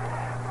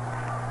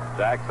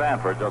 Jack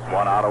Sanford just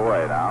 1 out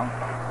away now.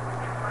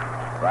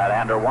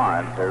 Right-hander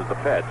winds. Here's the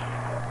pitch.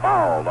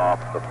 Fouled off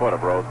the foot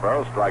of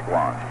Roseboro. Strike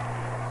 1.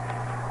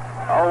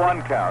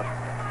 0-1 count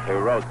to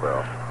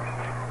Roseboro.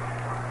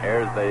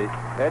 Here's the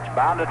pitch.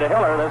 Bounded to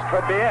Hiller. This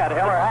could be it.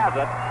 Hiller has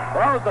it.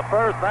 Throws the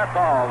first. That's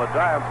all. The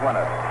Giants win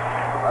it.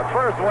 A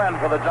first win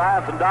for the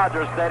Giants in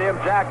Dodger Stadium.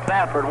 Jack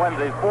Sanford wins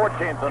his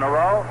 14th in a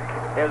row.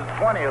 His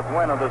 20th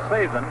win of the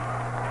season.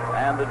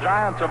 And the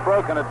Giants have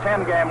broken a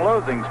 10-game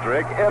losing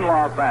streak in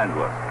Los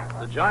Angeles.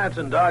 The Giants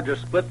and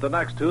Dodgers split the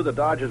next two. The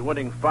Dodgers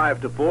winning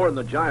 5-4, and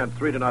the Giants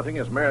 3-0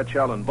 as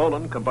Marichal and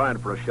Boland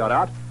combined for a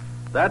shutout.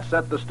 That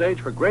set the stage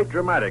for great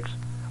dramatics.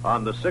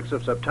 On the 6th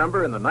of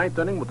September, in the 9th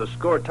inning, with the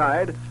score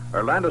tied,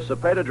 Orlando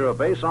Cepeda drew a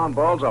base on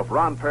balls off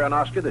Ron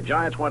Peranoski. The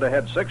Giants went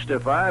ahead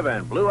 6-5,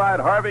 and blue-eyed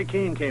Harvey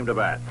Keene came to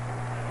bat.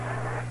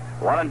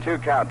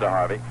 1-2 count to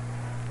Harvey.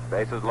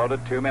 Bases loaded,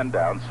 2 men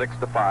down,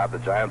 6-5. The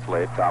Giants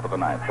lead, top of the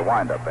 9th. The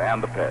windup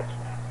and the pitch.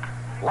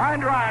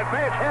 Line drive,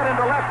 base hit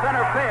into left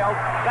center field.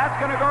 That's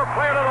going to go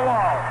clear to the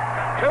wall.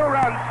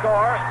 2-run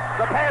score.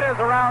 Cepeda's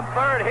around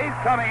third. He's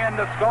coming in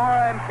to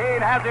score, and Keene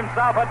has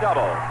himself a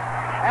double.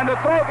 And the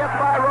throw gets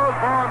by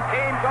Roseboro, and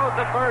Keene goes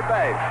to third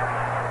base.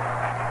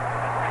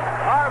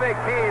 Harvey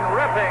Keene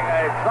ripping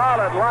a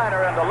solid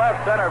liner into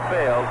left center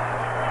field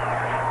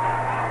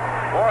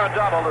for a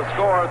double to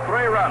score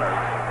 3 runners.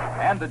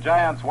 And the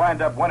Giants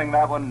wind up winning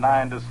that one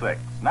 9-6.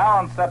 Now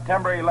on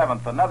September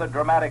 11th, another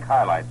dramatic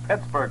highlight.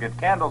 Pittsburgh at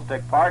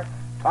Candlestick Park,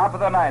 top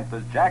of the 9th,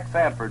 as Jack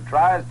Sanford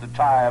tries to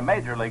tie a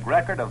Major League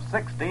record of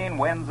 16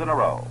 wins in a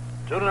row.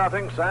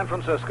 2-0 San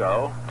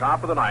Francisco,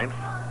 top of the 9th.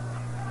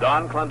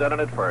 Don Clendenin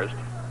at first.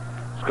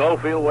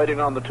 Schofield waiting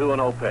on the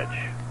 2-0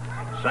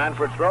 pitch.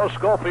 Sanford throws.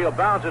 Schofield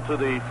bounds it to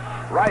the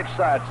right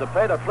side.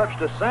 Cepeda flips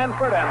to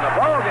Sanford, and the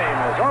ball game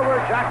is over.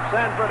 Jack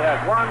Sanford has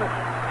won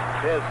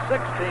his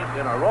 16th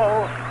in a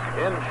row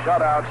in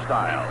shutout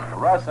style.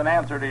 Russ, in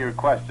answer to your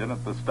question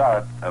at the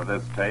start of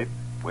this tape,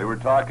 we were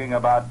talking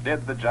about,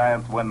 did the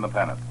Giants win the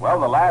pennant? Well,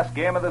 the last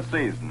game of the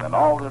season, and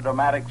all the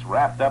dramatics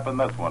wrapped up in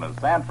this one, is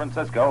San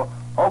Francisco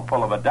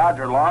hopeful of a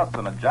Dodger loss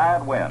and a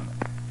Giant win.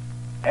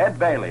 Ed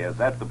Bailey is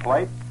at the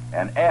plate,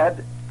 and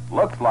Ed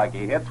looks like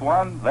he hits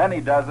one, then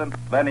he doesn't,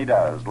 then he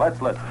does.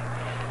 Let's listen.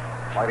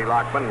 Whitey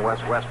Lockman and Wes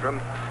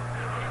Westrom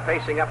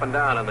pacing up and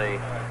down in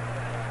the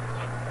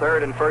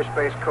third and first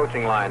base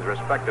coaching lines,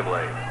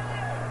 respectively.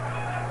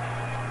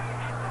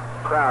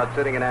 Crowd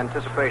sitting in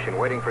anticipation,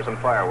 waiting for some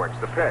fireworks.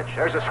 The pitch.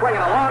 There's a swing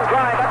and a long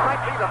drive. That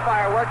might be the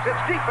fireworks.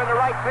 It's deep in the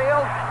right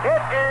field. It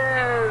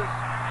is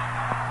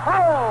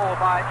Oh,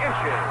 by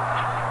inches.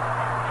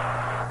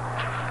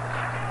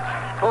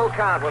 Full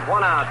count with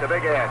 1 out to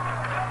Big Ed.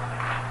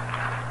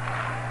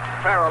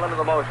 Farrell into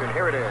the motion.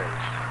 Here it is.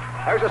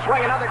 There's a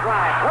swing, another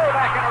drive. Way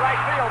back into right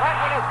field. That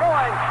one is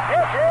going.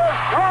 It is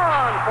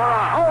gone for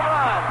a home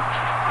run.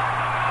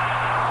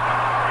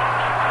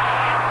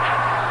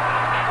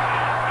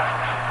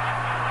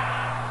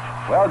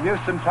 Well,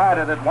 Houston tied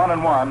it at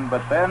 1-1,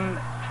 but then,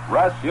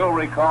 Russ, you'll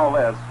recall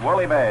this.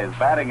 Willie Mays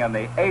batting in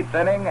the 8th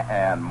inning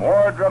and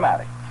more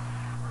dramatic.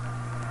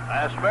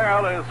 As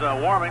Farrell is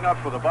warming up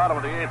for the bottom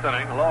of the 8th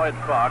inning, Lloyd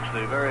Fox,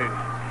 the very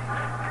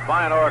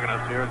fine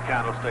organist here at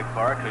Candlestick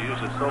Park, who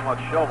uses so much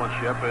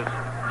showmanship, is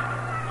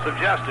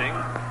suggesting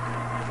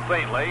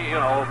faintly,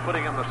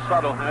 putting in the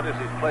subtle hint as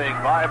he's playing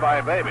Bye Bye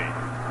Baby.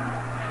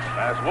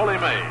 As Willie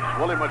Mays,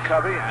 Willie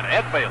McCovey, and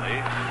Ed Bailey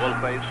will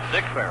face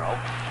Dick Farrell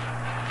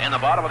in the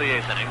bottom of the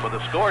 8th inning with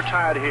the score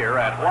tied here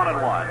at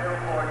 1-1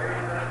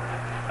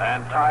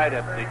 and tied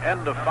at the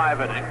end of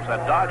 5 innings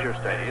at Dodger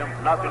Stadium,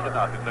 0-0,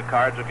 the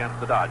Cards against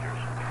the Dodgers.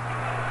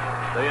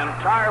 The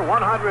entire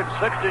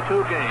 162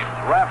 games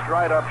wrapped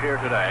right up here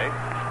today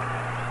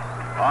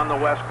on the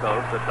West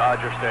Coast at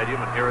Dodger Stadium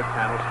and here at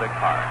Candlestick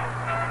Park.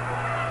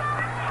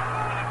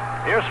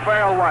 Here's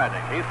Farrell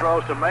winding. He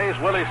throws to Mays.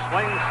 Willie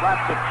swings,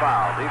 slaps it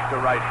foul, deep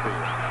to right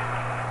field.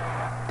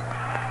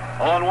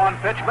 0-1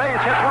 pitch. Mays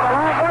hits one a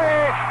long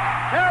way.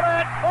 Hit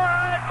it! For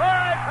it,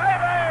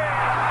 baby!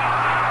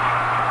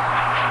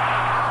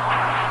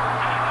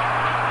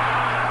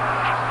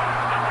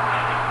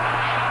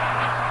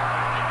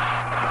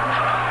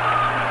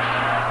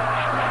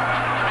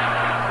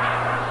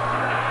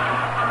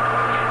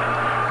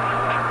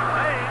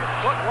 Mays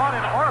put one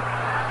in orbit.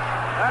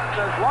 That's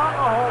as long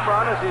a home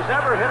run as he's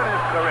ever hit in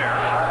his career.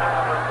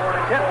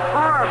 Hit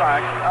far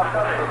back up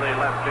into the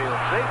left field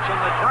seats, and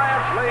the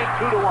Giants lead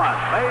 2-1.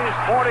 Mays'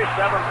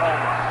 47th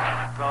home run.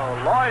 So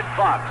Lloyd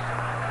Fox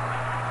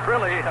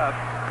really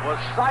was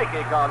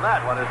psychic on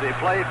that one as he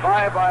played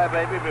Bye Bye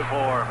Baby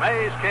before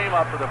Mays came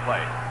up to the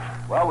plate.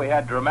 Well, we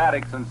had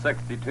dramatics in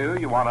 62.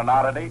 You want an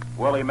oddity?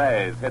 Willie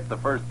Mays hit the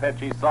first pitch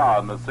he saw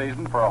in the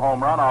season for a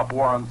home run off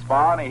Warren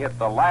Spahn. He hit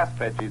the last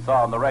pitch he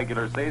saw in the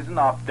regular season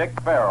off Dick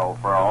Farrell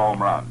for a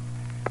home run.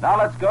 Now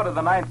let's go to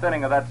the 9th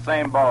inning of that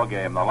same ball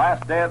game, the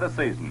last day of the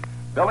season.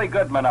 Billy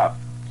Goodman up.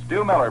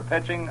 Stu Miller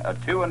pitching, a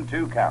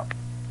 2-2 count.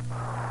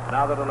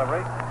 Now the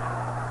delivery.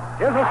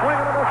 Here's a swing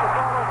and a miss. The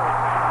ball over.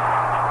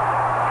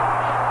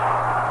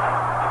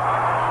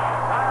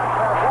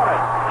 Giants have won it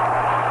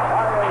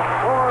by a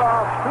score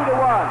of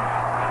 2-1.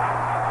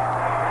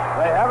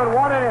 They haven't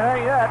won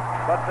anything yet,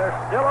 but they're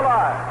still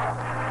alive.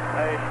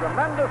 A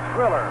tremendous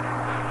thriller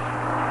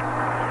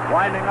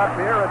winding up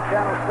here at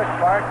Candlestick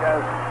Park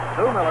as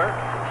Stu Miller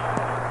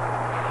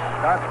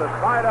got the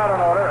side out in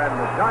order, and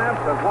the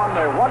Giants have won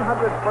their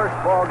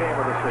 101st ball game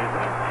of the season.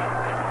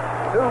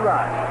 2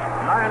 runs,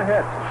 9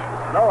 hits,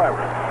 no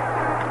errors.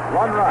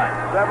 1 run,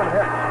 7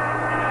 hits,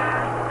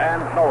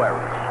 and no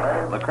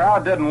errors. The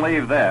crowd didn't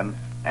leave then,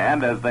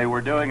 and as they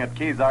were doing at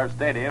Kezar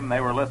Stadium, they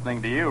were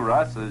listening to you,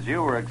 Russ, as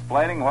you were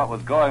explaining what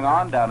was going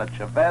on down at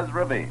Chavez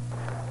Ravine.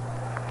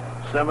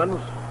 Simmons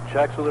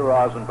checks with the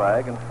rosin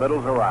bag and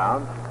fiddles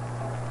around.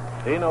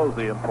 He knows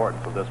the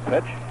importance of this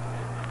pitch.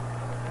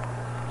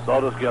 So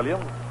does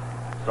Gilliam.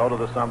 So do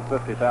the some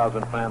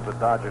 50,000 fans at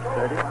Dodger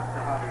Stadium.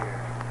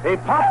 He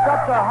pops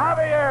up to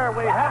Javier.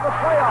 We have a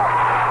playoff.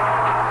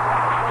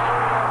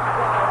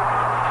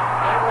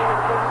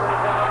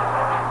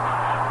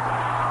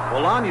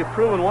 Well, Lon, you've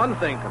proven one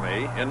thing to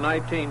me. In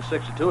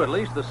 1962, at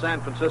least the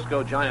San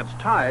Francisco Giants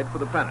tied for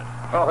the pennant.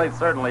 Well, they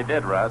certainly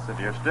did, Russ. If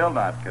you're still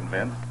not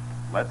convinced,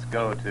 let's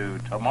go to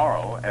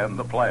tomorrow and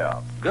the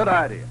playoffs. Good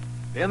idea.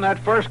 In that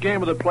first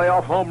game of the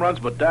playoff, home runs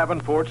by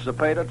Davenport,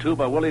 Cepeda, 2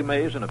 by Willie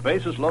Mays, and a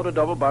bases-loaded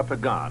double by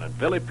Pagan. And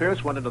Billy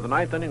Pierce went into the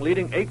 9th inning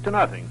leading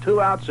 8-0.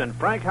 2 outs and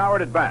Frank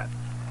Howard at bat.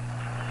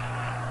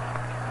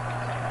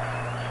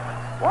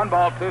 1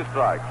 ball, 2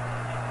 strikes.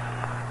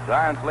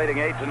 Giants leading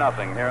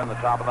 8-0 here in the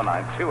top of the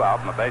 9th. 2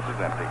 out and the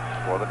bases empty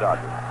for the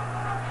Dodgers.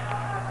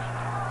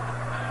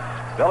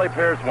 Billy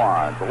Pierce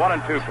winds. The 1-2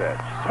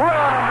 pitch. Swung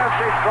on and missed.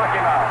 He struck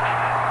him out.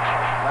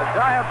 The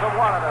Giants have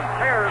won it, and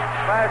Pierce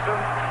fashioned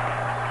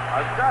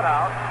a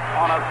shutout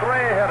on a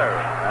 3-hitter.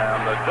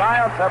 And the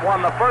Giants have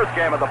won the first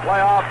game of the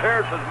playoff.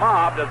 Pierce is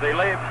mobbed as he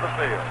leaves the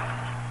field.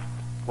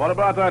 What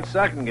about that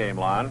second game,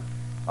 Lon?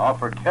 Oh,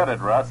 forget it,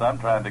 Russ. I'm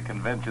trying to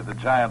convince you the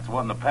Giants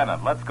won the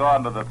pennant. Let's go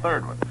on to the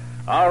third one.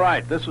 All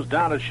right, this was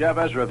down at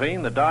Chavez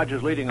Ravine. The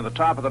Dodgers leading in the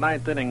top of the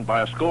 9th inning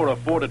by a score of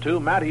 4-2.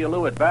 Matty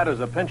Alou at bat as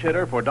a pinch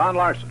hitter for Don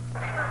Larson.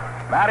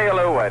 Matty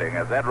Alou waiting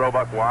as Ed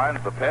Roebuck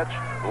winds the pitch.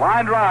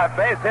 Line drive,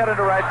 base hit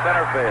into right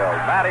center field.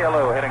 Matty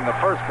Alou hitting the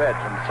first pitch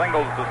and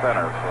singles to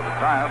center, so the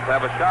Giants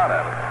have a shot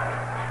at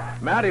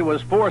it. Matty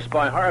was forced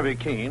by Harvey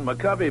Keene.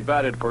 McCovey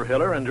batted for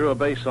Hiller and drew a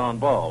base on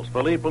balls.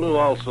 Philippe Alou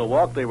also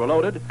walked. They were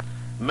loaded.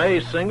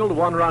 Mays singled.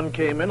 1 run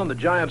came in, and the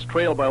Giants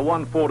trailed by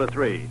 1,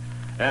 4-3.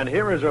 And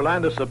here is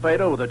Orlando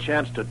Cepeda with a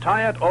chance to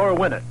tie it or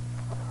win it.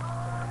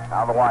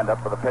 Now the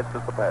windup for the pitch to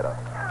Cepeda.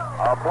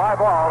 A fly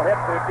ball hit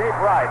to deep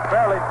right.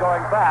 Fairley's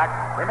going back.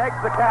 He makes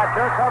the catch.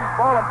 Here comes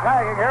Bowman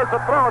tagging. Here's the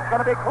throw. It's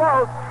going to be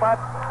close, but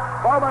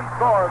Bowman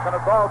scores, and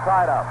it's all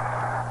tied up.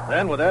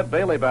 Then with Ed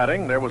Bailey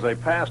batting, there was a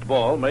passed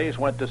ball. Mays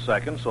went to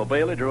second, so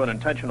Bailey drew an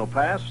intentional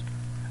pass,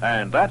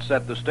 and that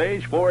set the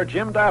stage for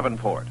Jim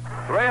Davenport.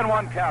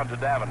 3-1 count to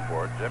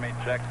Davenport. Jimmy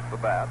checks the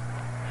bat.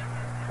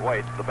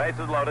 Waits. The base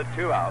is loaded.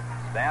 2 out.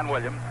 Stan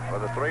Williams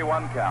with a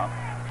 3-1 count.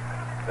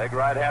 Big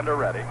right-hander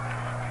ready.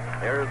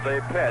 Here's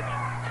the pitch.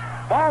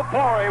 Ball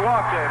 4, he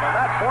walked him, and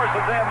that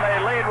forces in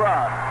the lead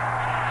run.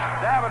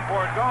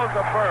 Davenport goes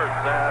to first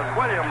as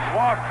Williams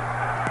walks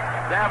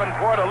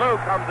Davenport. A Lou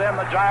comes in.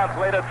 The Giants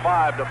lead at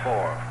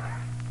 5-4.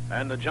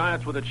 And the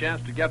Giants with a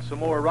chance to get some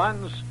more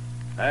runs.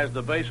 As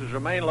the bases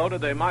remain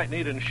loaded, they might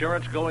need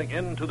insurance going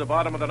into the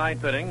bottom of the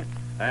 9th inning.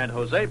 And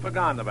Jose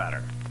Pagan, the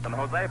batter. And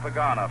Jose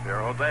Pagan up here.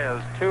 Jose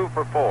is 2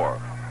 for 4.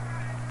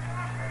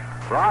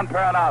 Ron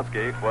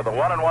Peronowski with a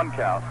 1-1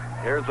 count.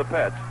 Here's the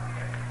pitch.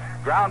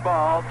 Ground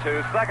ball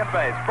to second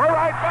base. For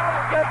right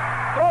field, it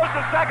throws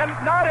to second,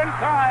 not in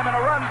time, and a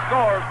run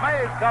scores.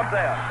 Mays comes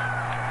in.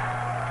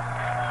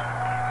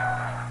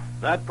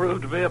 That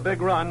proved to be a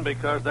big run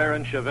because there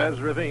in Chavez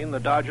Ravine, the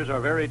Dodgers are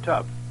very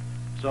tough.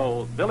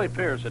 So Billy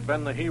Pierce had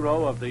been the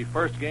hero of the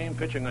first game,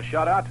 pitching a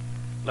shutout.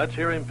 Let's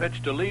hear him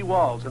pitch to Lee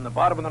Walls in the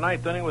bottom of the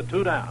 9th inning with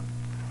 2 down.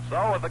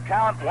 So with the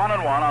count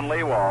 1-1 on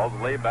Lee Walls,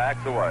 Lee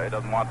backs away.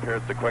 Doesn't want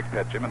Pierce to quick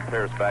pitch him, and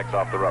Pierce backs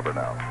off the rubber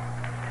now.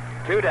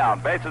 2 down,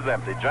 bases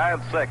empty.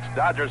 Giants 6,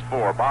 Dodgers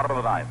 4, bottom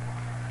of the 9th.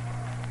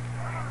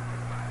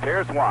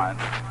 Pierce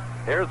winds.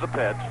 Here's the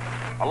pitch.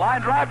 A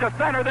line drive to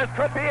center. This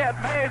could be it.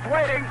 Mays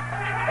waiting.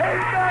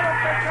 He's got it.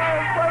 The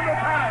Giants win the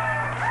pennant.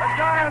 The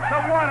Giants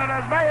have won it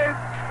as Mays.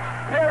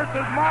 Pierce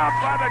is mobbed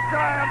by the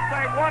Giants.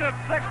 They won it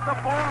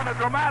 6-4 on a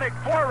dramatic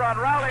 4-run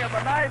rally in the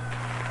 9th.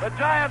 The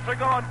Giants are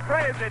going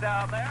crazy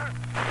down there.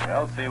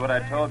 Well, see what I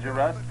told you,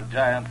 Russ? The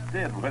Giants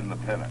did win the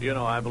pennant. You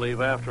know, I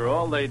believe after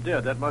all they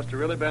did, that must have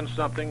really been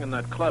something in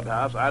that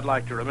clubhouse. I'd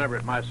like to remember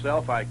it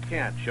myself. I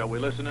can't. Shall we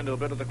listen into a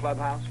bit of the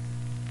clubhouse?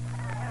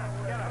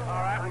 All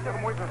right, we took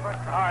him waiting for first.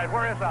 All right,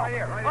 where is Al? Right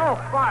here. Oh,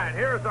 fine.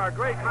 Here's our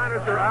great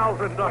manager,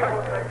 Alvin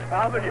Douglas.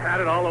 Alvin, you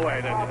had it all the way,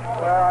 didn't you?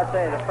 Well, I'll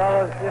tell you, the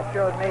fellows just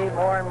showed me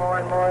more and more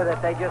and more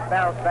that they just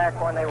bounce back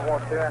when they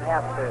want to and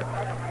have to.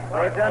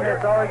 They've done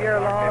this all year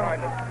long,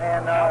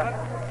 and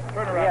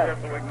Turn around here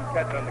so we can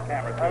catch it on the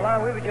camera.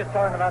 Along, we were just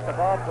talking about the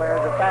ball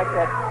players, the fact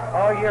that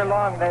all year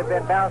long they've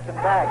been bouncing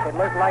back. It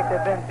looked like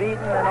they've been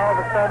beaten, and all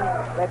of a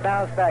sudden they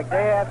bounce back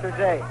day after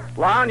day.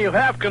 Lon, you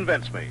have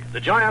convinced me. The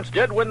Giants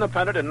did win the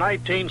pennant in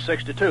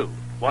 1962.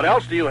 What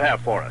else do you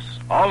have for us?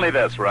 Only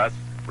this, Russ.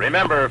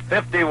 Remember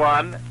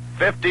 51,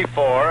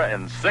 54,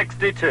 and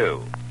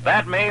 62.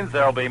 That means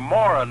there'll be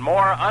more and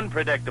more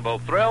unpredictable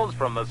thrills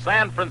from the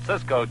San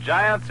Francisco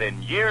Giants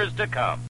in years to come.